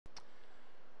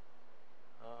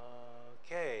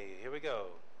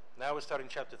we're starting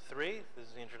chapter 3. This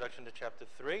is the introduction to chapter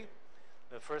 3.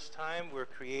 The first time we're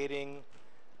creating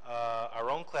our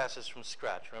own classes from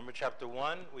scratch. Remember chapter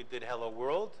 1, we did Hello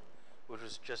World, which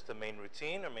was just the main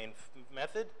routine, or main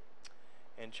method.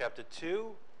 In chapter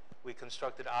 2, we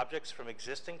constructed objects from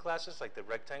existing classes, like the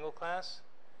rectangle class,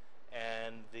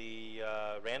 and the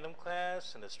random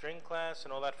class, and the string class,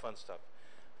 and all that fun stuff.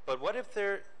 But what if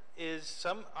there is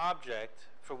some object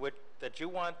for which that you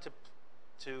want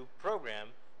to program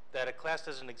that a class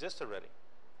doesn't exist already?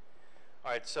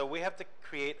 All right, so we have to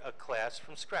create a class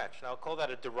from scratch. And I'll call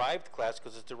that a derived class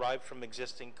because it's derived from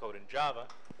existing code in Java,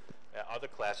 other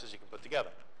classes you can put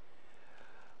together.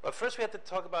 But first we have to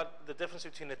talk about the difference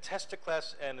between a tester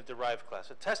class and a derived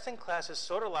class. A testing class is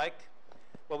sort of like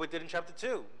what we did in chapter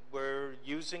 2. We're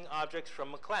using objects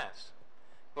from a class.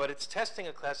 But it's testing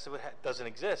a class that doesn't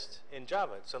exist in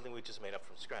Java. It's something we just made up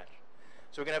from scratch.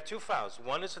 So we're going to have two files.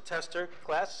 One is a tester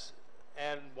class,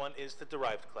 and one is the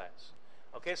derived class.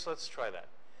 Okay, so let's try that.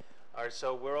 All right,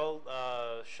 so we're all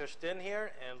shushed in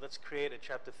here, and let's create a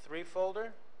chapter 3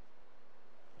 folder.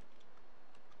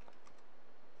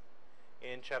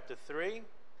 In chapter 3,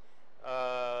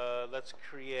 let's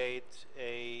create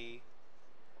a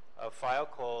file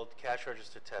called cache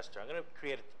register tester. I'm going to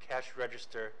create a cache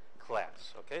register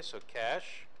class. Okay, so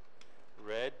cache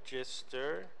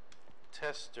register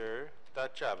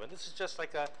tester.java. This is just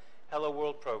like a Hello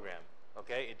World program.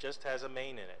 Okay, it just has a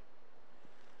main in it.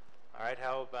 All right,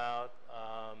 how about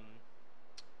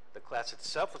the class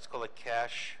itself? Let's call it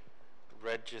cache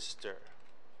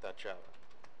register.java.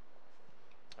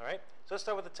 All right, so let's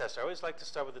start with the tester. I always like to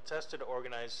start with the tester to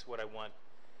organize what I want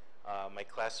my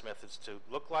class methods to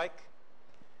look like.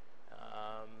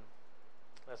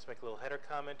 Let's make a little header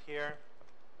comment here.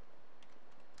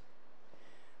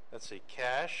 Let's see,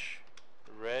 cache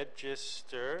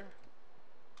register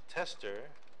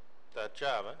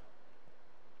tester.java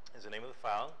is the name of the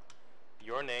file.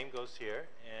 Your name goes here,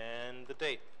 and the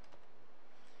date.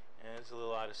 And it's a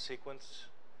little out of sequence.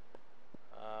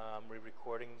 I'm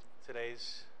re-recording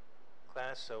today's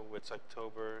class, so it's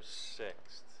October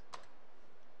 6th.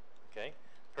 Okay.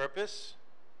 Purpose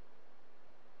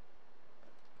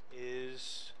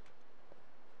is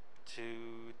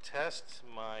to test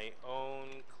my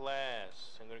own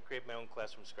class. I'm going to create my own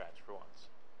class from scratch for once.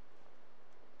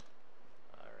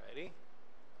 Alrighty.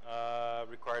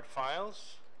 Required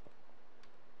files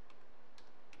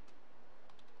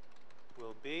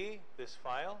will be this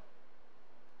file.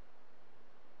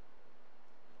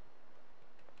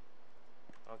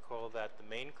 I'll call that the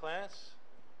main class.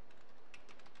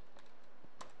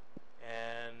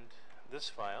 And this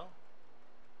file,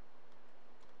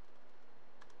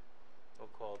 we'll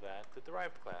call that the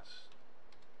derived class.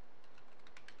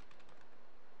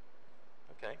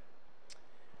 Okay.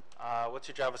 What's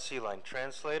your Java C line?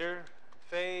 Translator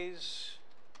phase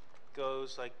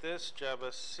goes like this,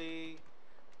 Java C,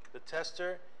 the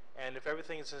tester, and if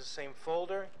everything is in the same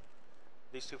folder,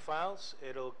 these two files,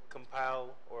 it'll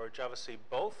compile, or Java C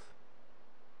both,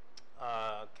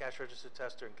 cache register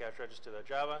tester and cache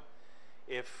register.java,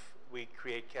 if we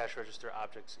create cache register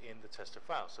objects in the tester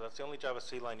file. So that's the only Java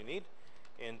C line you need.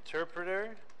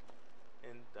 Interpreter,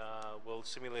 and we'll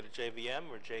simulate a JVM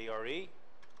or JRE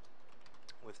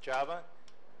with Java,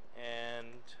 and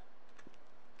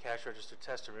cache register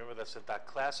tester. Remember, that's a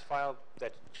 .class file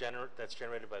that's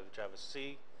generated by the Java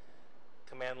C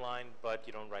command line, but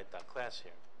you don't write .class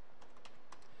here.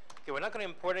 Okay, we're not going to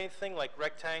import anything like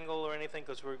rectangle or anything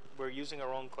because we're using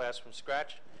our own class from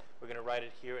scratch. We're going to write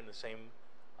it here in the same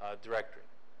directory.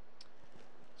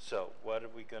 So what are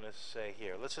we going to say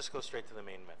here? Let's just go straight to the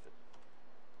main method.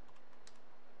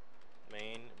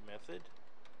 Main method.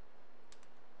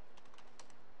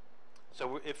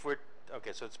 So if we're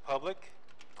okay, so it's public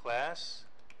class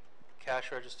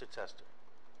cache register tester,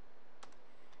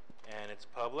 and it's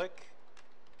public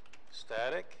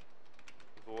static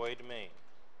void main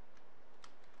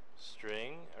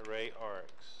string array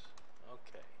args.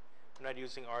 Okay, we're not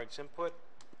using args input.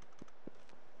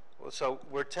 Well, so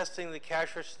we're testing the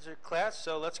cache register class,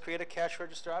 so let's create a cache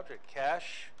register object.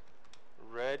 Cache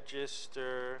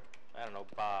register, I don't know,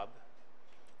 Bob,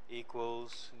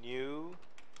 equals new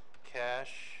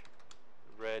cache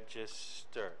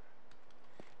register.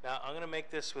 Now I'm going to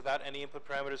make this without any input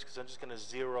parameters because I'm just going to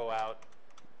zero out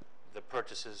the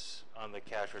purchases on the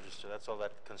cache register. That's all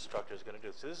that constructor is going to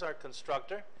do. So this is our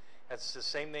constructor. That's the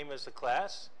same name as the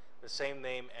class, the same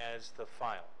name as the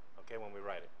file, okay, when we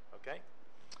write it, okay?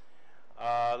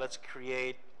 Let's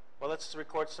create, well, let's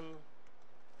record some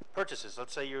purchases.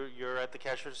 Let's say you're at the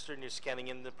cash register and you're scanning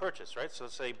in the purchase, right? So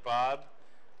let's say bob.record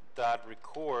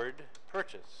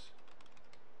purchase.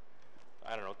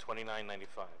 I don't know,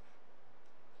 $29.95.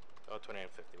 Oh,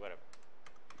 $29.50, whatever.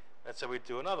 Let's say we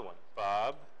do another one.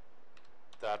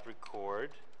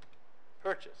 Bob.record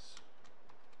purchase.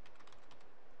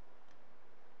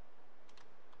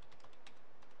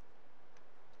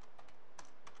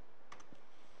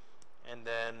 And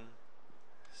then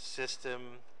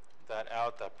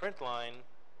system.out.println,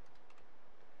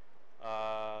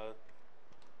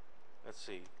 let's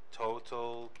see,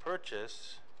 total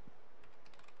purchase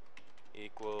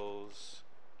equals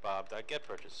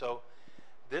bob.getPurchase. So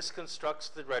this constructs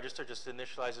the register, just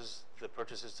initializes the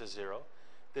purchases to 0.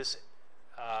 This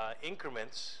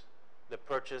increments the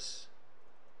purchase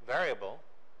variable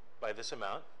by this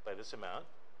amount,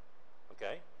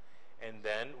 okay? And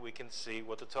then we can see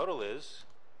what the total is,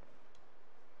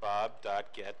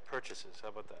 bob.getPurchases. How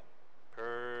about that?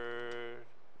 Purchase.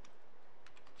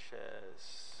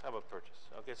 How about purchase?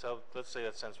 Okay, so let's say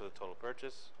that stands for the total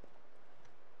purchase.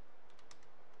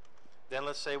 Then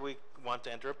let's say we want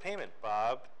to enter a payment.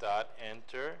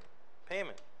 Bob.enter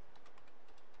payment.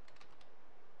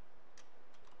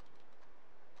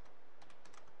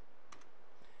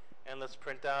 And let's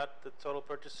print out the total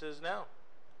purchases now.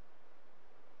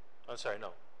 I'm sorry,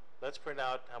 no. Let's print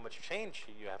out how much change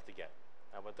you have to get.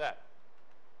 How about that?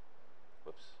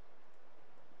 Whoops.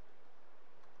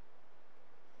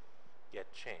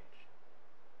 Get change.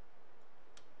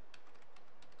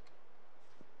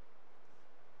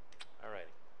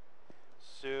 Alrighty.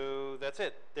 So that's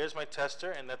it. There's my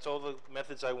tester, and that's all the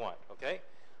methods I want, okay?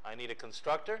 I need a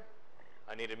constructor,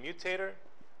 I need a mutator,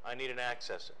 I need an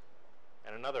accessor,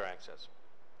 and another accessor,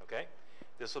 okay?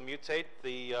 This will mutate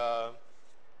the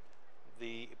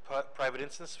private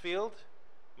instance field,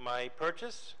 my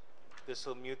purchase. This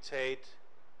will mutate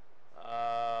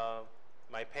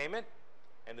my payment,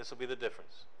 and this will be the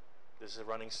difference. This is a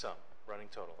running sum, running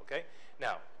total, okay?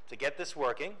 Now, to get this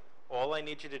working, all I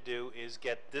need you to do is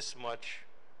get this much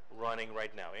running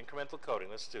right now. Incremental coding,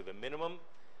 let's do the minimum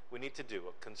we need to do.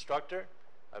 A constructor,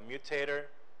 a mutator,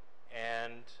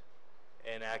 and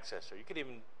an accessor. You could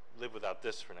even live without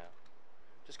this for now.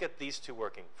 Just get these two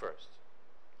working first,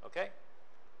 okay?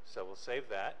 So we'll save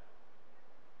that,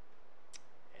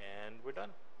 and we're done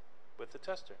with the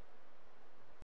tester.